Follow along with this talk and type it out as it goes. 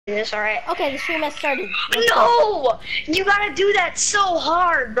this, alright? Okay, the stream has started. Let's go. No! You gotta do that so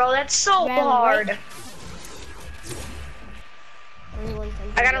hard, bro. That's so hard. Right?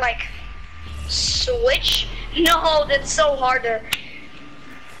 I gotta like switch. No, that's so hard to.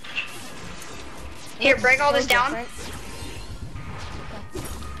 Here, break all this down. Okay.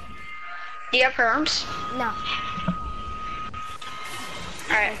 Do you have perms? No.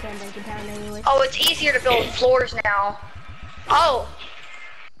 Alright. I can't break it down anyway. Oh, it's easier to build floors now. Oh.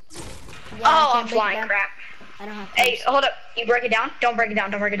 Yeah, Oh, I'm flying. Crap. I don't have Hey, perms. hold up. You break it down? Don't break it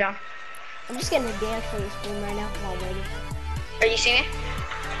down. Don't break it down. I'm just gonna dance for the stream right now while waiting. Are you seeing me?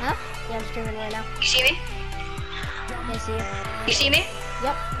 Huh? Yeah, I'm streaming right now. You see me? I see you. You see me?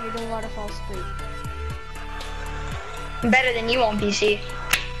 Yep, you're doing waterfalls great. I'm better than you on PC.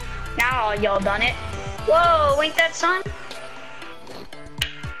 Now y'all done it. Whoa, ain't that son?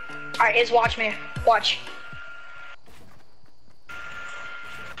 Alright, just watch me. Watch.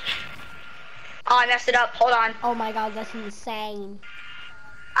 Oh, I messed it up. Hold on. Oh my god, that's insane.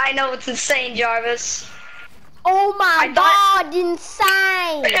 I know it's insane, Jarvis. Oh my god,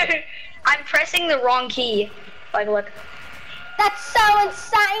 insane! I'm pressing the wrong key. Like, look. That's so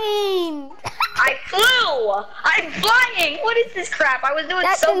insane! I flew! I'm flying! What is this crap? I was doing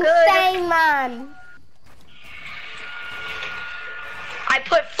so good. That's insane, man. I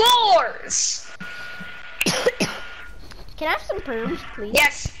put floors! Can I have some perms, please?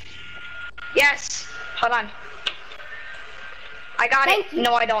 Yes. Yes. Hold on. I got Thank it. you.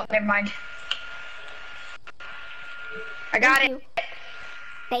 No, I don't. Never mind. I got it.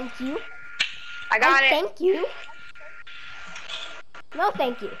 Thank you. I got it. Thank you. No,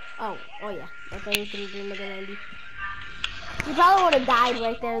 thank you. Oh yeah. Okay, you can do another 90. You probably would have died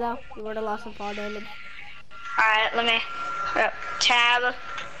right there, though. You would have lost some fall damage. Alright, let me tab.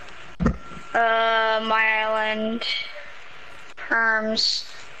 My island. Perms.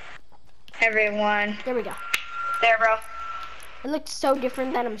 Everyone. There we go. There, bro. It looks so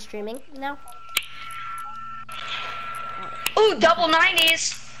different than I'm streaming now. Ooh, double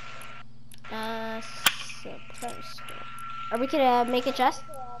 90s. Are we gonna make a chest?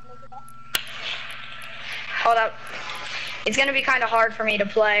 Hold up. It's gonna be kind of hard for me to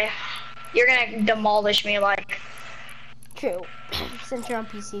play. You're gonna demolish me like. True. Since you're on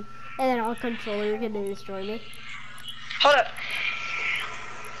PC. And then on controller, you're gonna destroy me. Hold up.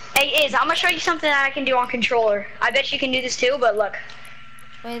 Hey, I'm gonna show you something that I can do on controller. I bet you can do this too, but look.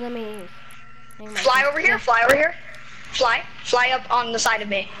 Wait, let me... Fly over here, fly over here. Fly up on the side of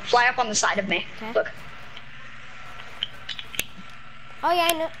me. Fly up on the side of me. Okay. Look. Oh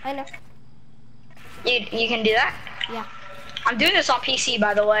yeah, I know. You can do that? Yeah. I'm doing this on PC,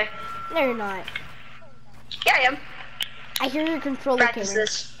 by the way. No, you're not. Yeah, I am. I hear your controller. Practice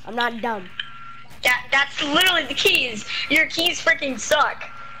this. I'm not dumb. That's literally the keys. Your keys freaking suck.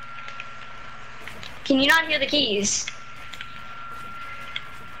 Can you not hear the keys?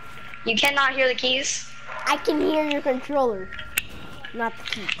 You cannot hear the keys? I can hear your controller, not the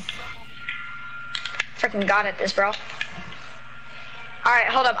keys. Freaking got at this, bro. Alright,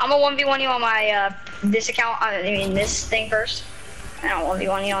 hold up. I'm gonna 1v1 you on my, this account, I mean this thing first. I don't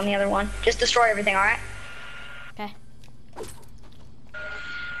 1v1 you on the other one. Just destroy everything, alright? Okay.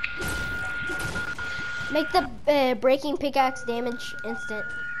 Make the breaking pickaxe damage instant.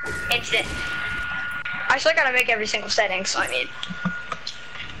 Instant. I still gotta make every single setting, so I mean.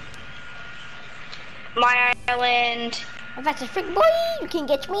 My island. If that's a freak boy, you can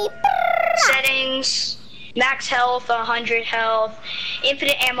get me. Settings. Max health, 100 health.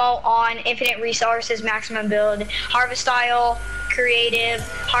 Infinite ammo on, infinite resources, maximum build. Harvest style, creative,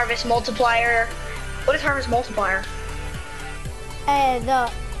 harvest multiplier. What is harvest multiplier?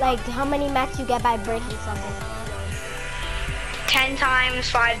 Like how many max you get by breaking something. 10 times,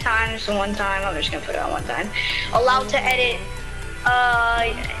 5 times, 1 time. I'm just gonna put it on 1 time. Allowed to edit,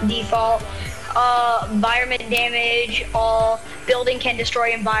 default. Environment damage, all. Building can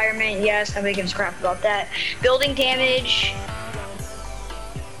destroy environment, yes, nobody gives a crap about that. Building damage,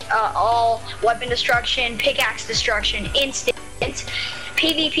 all. Weapon destruction, pickaxe destruction, instant.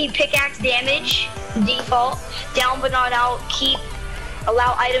 PvP pickaxe damage, default. Down but not out, keep.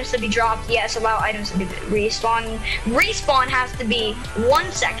 Allow items to be dropped, yes, allow items to be respawn. Respawn has to be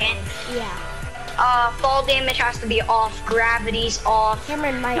 1 second. Yeah. Fall damage has to be off, gravity's off.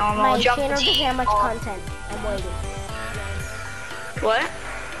 Cameron, my normal, channel doesn't have much content. I'm waiting. What?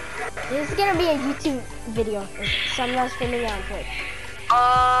 This is gonna be a YouTube video, so I'm not streaming it on Twitch.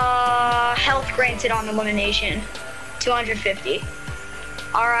 Health granted on elimination, 250.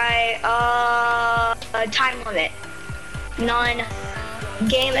 Alright, time limit, none.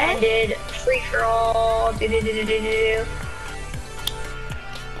 Game ended, free for all,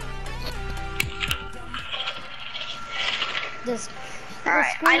 Just.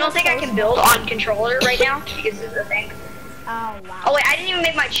 Alright, I don't think I can build on controller right now because this is the thing. Oh wow. Oh wait, I didn't even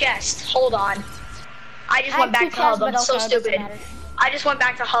make my chest. Hold on. I just went back to hub. I'm so stupid. I just went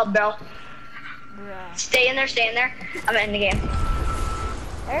back to hub, bro. Bruh. Stay in there, stay in there. I'm ending the game.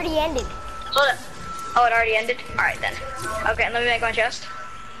 It already ended. Hold up. Oh, it already ended? Alright then. Okay, let me make my chest.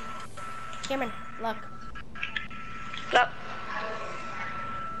 Cameron, look. Up.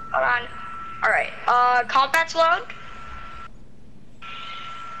 Hold on. Alright, combat's load.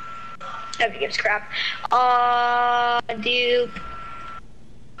 Nobody gives crap.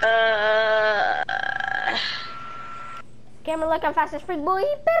 Cameron, look, I'm fast as freak boy.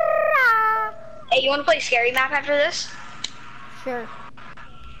 Hey, you wanna play scary map after this? Sure.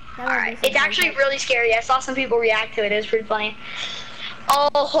 Alright, it's actually really scary. I saw some people react to it. It was pretty funny. Oh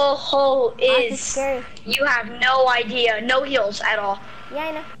ho ho is scary. You have no idea. No heals at all.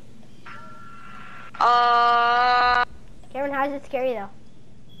 Yeah, I know. Cameron, how is it scary though?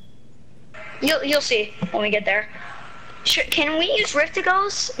 You'll see when we get there. Can we use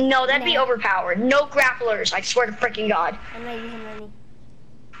Riftigos? No, that'd be overpowered. No grapplers, I swear to freaking God. I'm not using any.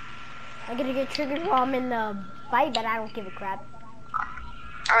 I'm gonna get triggered while I'm in the fight, but I don't give a crap.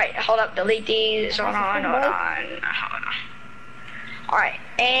 Alright, hold up, delete these. Hold on. Alright,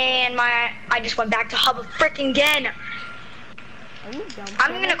 and I just went back to hub freaking again. Are you dumb?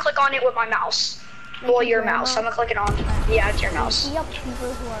 I'm gonna click on it with my mouse. Well, your mouse. I'm gonna click it on. Yeah, it's your mouse.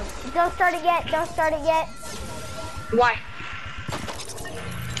 Don't start it yet. Don't start it yet. Why?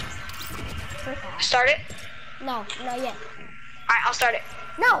 Start it? No, not yet. Alright, I'll start it.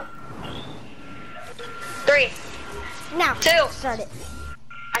 No. 3. Now. 2. Start it.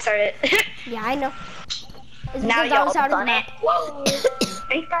 I started it. Yeah, I know. It's now y'all done it. Map. Whoa.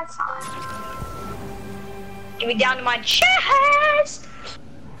 Ain't that fun? Get me down to my chest.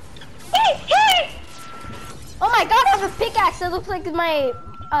 Hey. Oh my God, I have a pickaxe that looks like my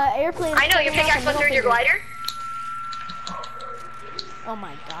airplane. I know, your pickaxe went through your glider. Oh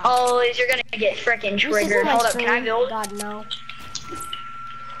my God. Oh, you're gonna get freaking triggered. Hold up, can I build? God, no.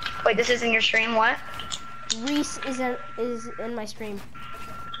 Wait, this is in your stream, what? Reese is in my stream.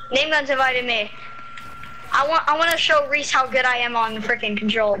 Name Guns invited me. I want to show Reese how good I am on the freaking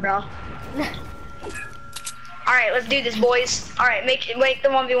controller, bro. Alright, let's do this, boys. Alright, make the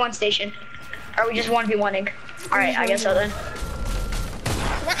 1v1 station. Or are we just 1v1ing? Alright, I guess so then.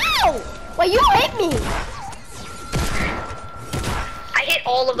 No! Wait, you hit me! I hit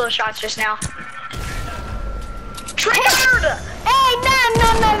all of those shots just now. Triggered! Hey, no,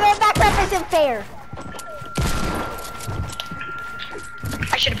 that crap isn't fair.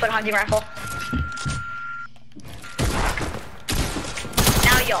 I should have put a hunting rifle.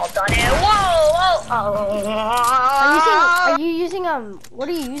 Now y'all done it. Whoa! Are you using what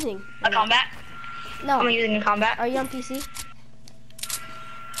are you using? A combat? No. I'm using a combat. Are you on PC?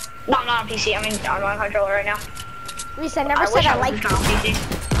 No, I'm not on PC. I'm on my controller right now. Reese, I never said I liked on PC.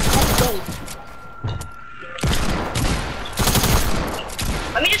 That's gay.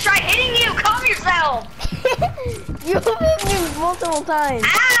 Let me just try hitting you. Calm yourself. You hit me multiple times.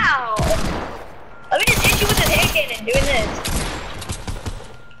 Ow! Let me just hit you with this hand cannon doing this.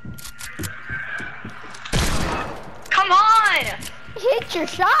 Come on! Hit your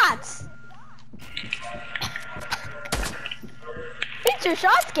shots. Hit your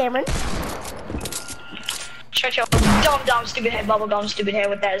shots, Cameron. Shut your dumb, stupid head, bubblegum, stupid head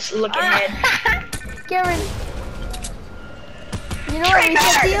with that looking head. Cameron. You know what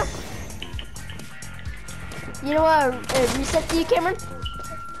reset to you? You know what reset to you, Cameron?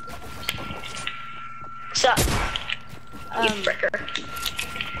 What's up? You fricker.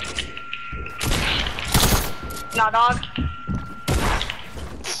 Nah, dog.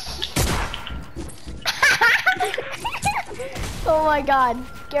 Oh my God,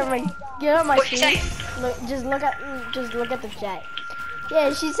 Cameron, get on my What'd she screen. say? Look, just look at the chat.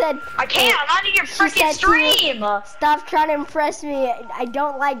 Yeah, she said. I can't. I'm not in your freaking stream. Stop trying to impress me. I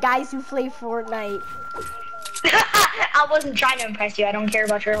don't like guys who play Fortnite. I wasn't trying to impress you. I don't care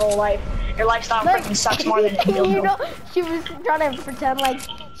about your whole life. Your lifestyle freaking sucks more than it does. You know, she was trying to pretend like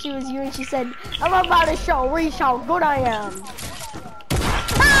she was you, and she said, "I'm about to show Reese how good I am."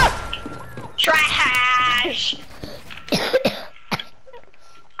 Ah! Trash.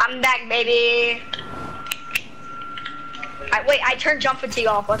 I'm back, baby. Wait, I turned jump fatigue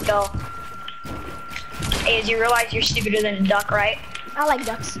off. Let's go. Hey, as you realize you're stupider than a duck, right? I like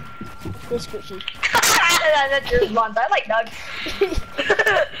ducks. They're squishy. That's your response. I like ducks.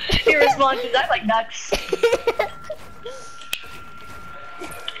 Your response is I like ducks.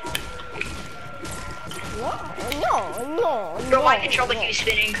 No. Bro, my controller keeps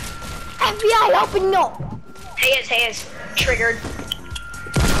spinning. FBI, open no. Hey, Triggered.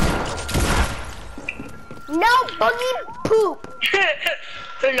 No boogie poop.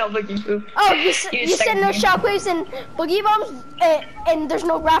 There's no boogie poop. Oh, you said no shockwaves and boogie bombs, and there's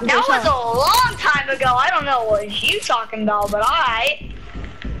no grapplers. That was a long time ago. I don't know what you talking about, but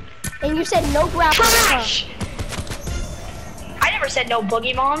And you said no grapplers. Trash! I never said no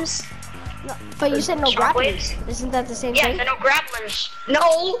boogie bombs. No, but you said no grapplers. Isn't that the same thing? Yeah, no grapplers.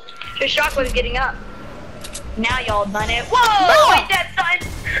 No, the shockwave's getting up. Now y'all done it. Whoa! No. Wait, that's done.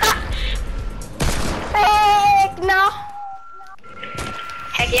 Heck no.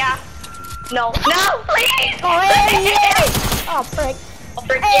 Heck yeah. No. No, please. Oh, hey, yeah. Oh, frick. Oh,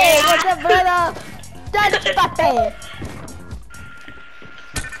 frick, Hey, yeah. what's up, brother? That's Pape.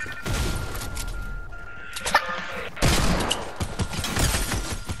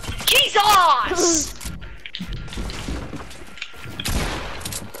 Jesus!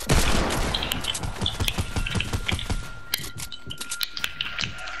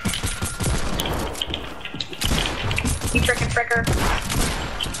 You frickin'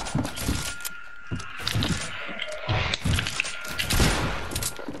 fricker.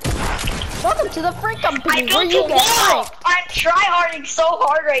 Welcome to the frick company. I built a wall! I'm tryharding so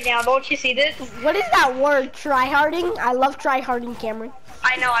hard right now. Don't you see this? What is that word? Tryharding? I love tryharding, Cameron.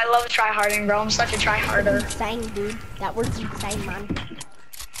 I know, I love tryharding, bro. I'm such a tryharder. Insane, dude. That word's insane, man.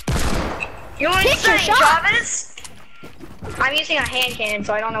 You want Take your insane, shot. Travis? I'm using a hand cannon,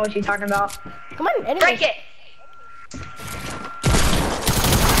 so I don't know what you're talking about. Come on, anyway. Break it!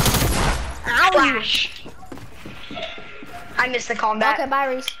 Ow. Flash. I missed the combat. Okay, bye,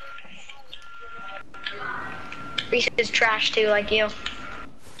 Reese. Reese is trash too, like you.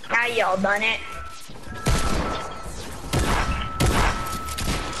 Now y'all done it.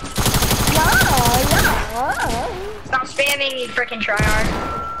 No. Stop spamming, you freaking tryhard.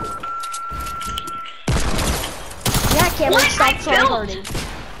 Yeah, Cameron, What? stop I built- tryharding.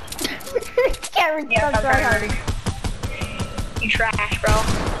 Cameron, Yeah, stop stop tryharding. tryharding. You trash, bro.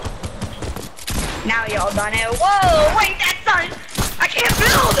 Now y'all done it. Whoa, wait, that's done. I can't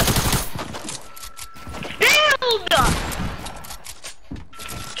build. Build.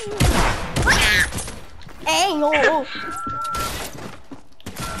 Hey, no.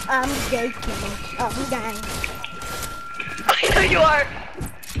 I'm gay, Cameron. I'm gay. I know you are.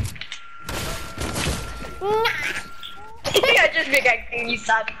 I just think you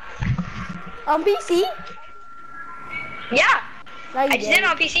suck. On PC? Yeah, No, you I just did it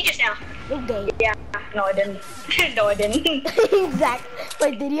on PC just now. You're gay. Yeah, no I didn't. No I didn't. Exactly.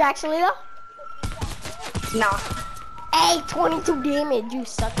 Wait, did you actually though? No. Hey, 22 damage. You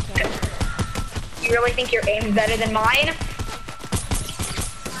suck, Cameron. You really think your aim's better than mine?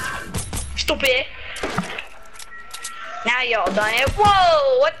 Stupid. Now y'all done it.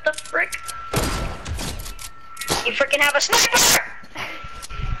 Whoa, what the frick? You freaking have a sniper!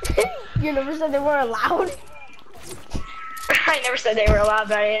 You never said they were allowed. I never said they were allowed,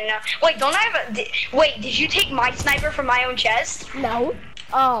 but I didn't know. Wait, don't I have a... Wait, did you take my sniper from my own chest? No.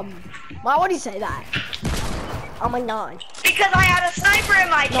 Why would he say that? Oh my god. Because I had a sniper in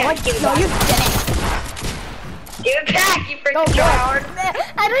my No, chest. Give it no, back. you didn't. Give it back, you No, freaking tryhard.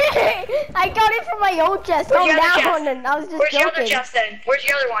 I got it from my own chest. Where's Calm your other down, chest? and I was just Where's your other joking. chest then? Where's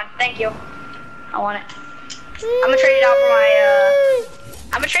your other one? Thank you. I want it. I'm gonna trade it out for my,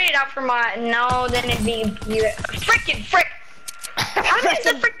 I'm gonna trade it out for my, no, then it'd be, frickin' frick. How does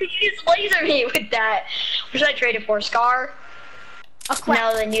the frick did you just laser me with that? What should I trade it for? Scar? Oh, crap.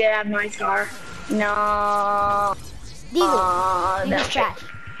 No, then you have my scar. No. Diesel. no. Diesel's trash.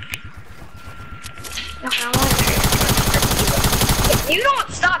 No, I don't want to trade it. If you don't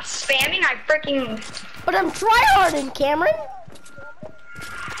stop spamming, I freaking... But I'm tryharding, Cameron.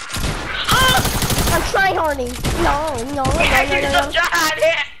 I'm tryharding. No.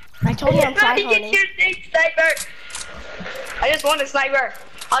 I told you I'm Let me get tryharding. your thing, sniper. I just want a sniper.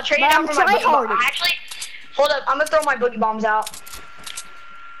 I'll trade it But out I'm for my boogie bomb. tryharding. Actually, hold up. I'm gonna throw my boogie bombs out.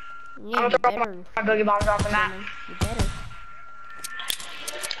 Yeah, I'm you gonna throw better. my boogie bombs off the map. Cameron.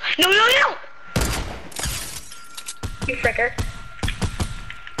 You better. No. You fricker.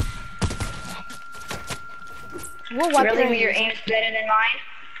 What weapon Really, are you your using? aim's better than mine?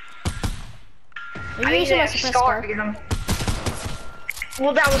 Are I'm you using using my a suppressed scar scar? because I'm...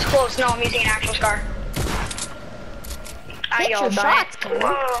 Well, that was close. No, I'm using an actual scar. Hit your shots, Cameron.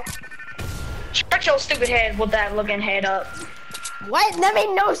 Whoa. Shut your stupid head with that looking head up. What? That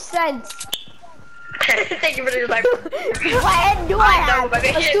made no sense. Thank you for the like. What head do I have?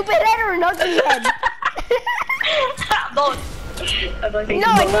 A stupid head or an ugly head? Both. No,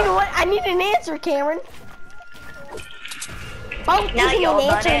 I need an answer, Cameron. Both Now isn't y'all an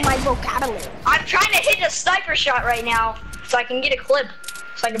done answer in it. my vocabulary. I'm trying to hit a sniper shot right now so I can get a clip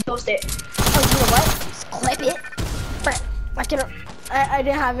so I can post it. Oh, you know what? Just clip it. But I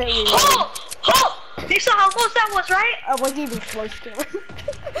didn't have it. Oh! Oh! You saw how close that was, right? I wasn't even close to it.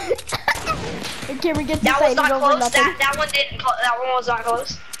 Can we get That was decided not over close. nothing? That one didn't. That one was not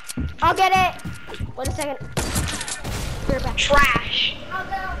close. I'll get it. Wait a second. Be right back. Trash. I'll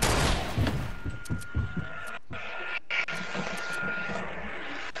go.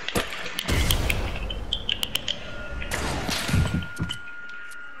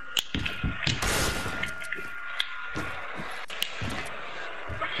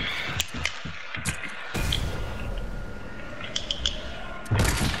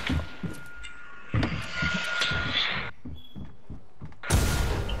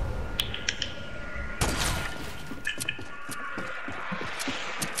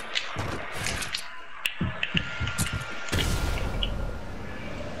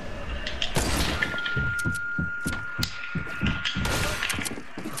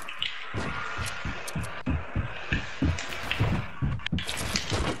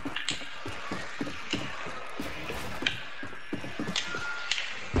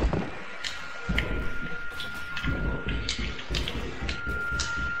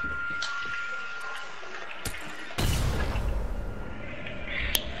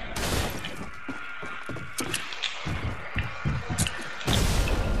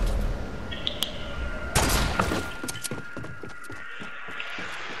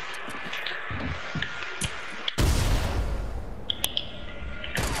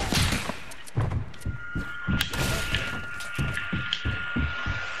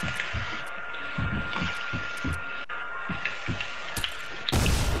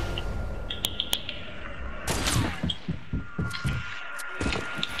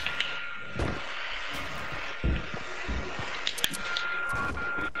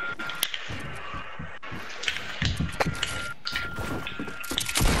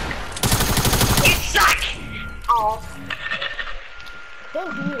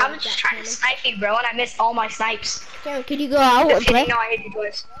 Don't do it I like was just that, trying to snipe you, bro, and I missed all my snipes. Cameron, could you go out and play? No, I hit you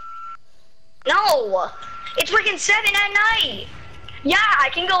twice. No! It's freaking 7 at night! Yeah, I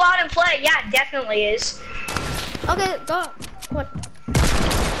can go out and play. Yeah, it definitely is. Okay, go. Come on.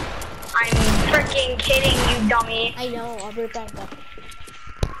 I'm freaking kidding you, dummy. I know, I'll be right back though.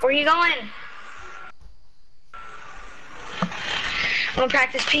 Where are you going? I'm gonna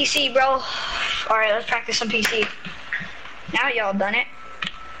practice PC, bro. Alright, let's practice some PC. Now y'all done it.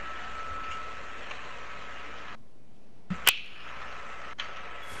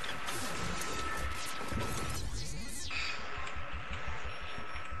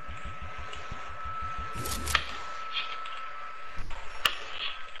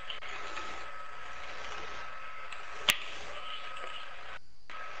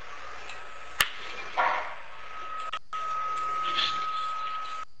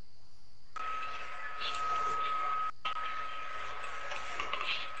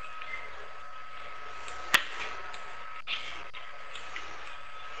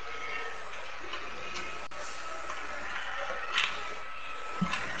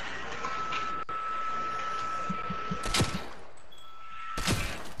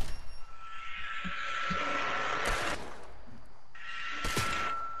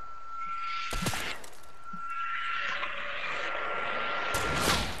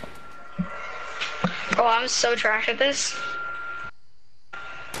 Oh, I'm so trash at this.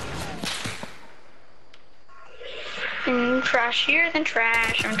 I'm trashier than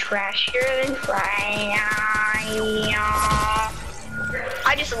trash. I'm trashier than trash.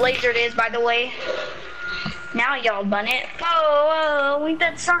 I just lasered his, by the way. Now y'all done it. Oh, we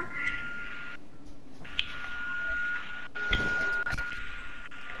did some.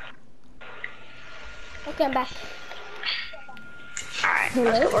 Okay, I'm back. Alright,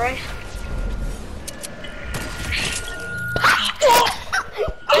 let's go, Roy.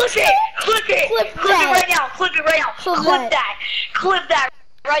 Clip it! Clip it! Clip it right now! Clip it right now! Clip that! Clip that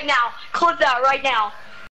right now! Clip that right now!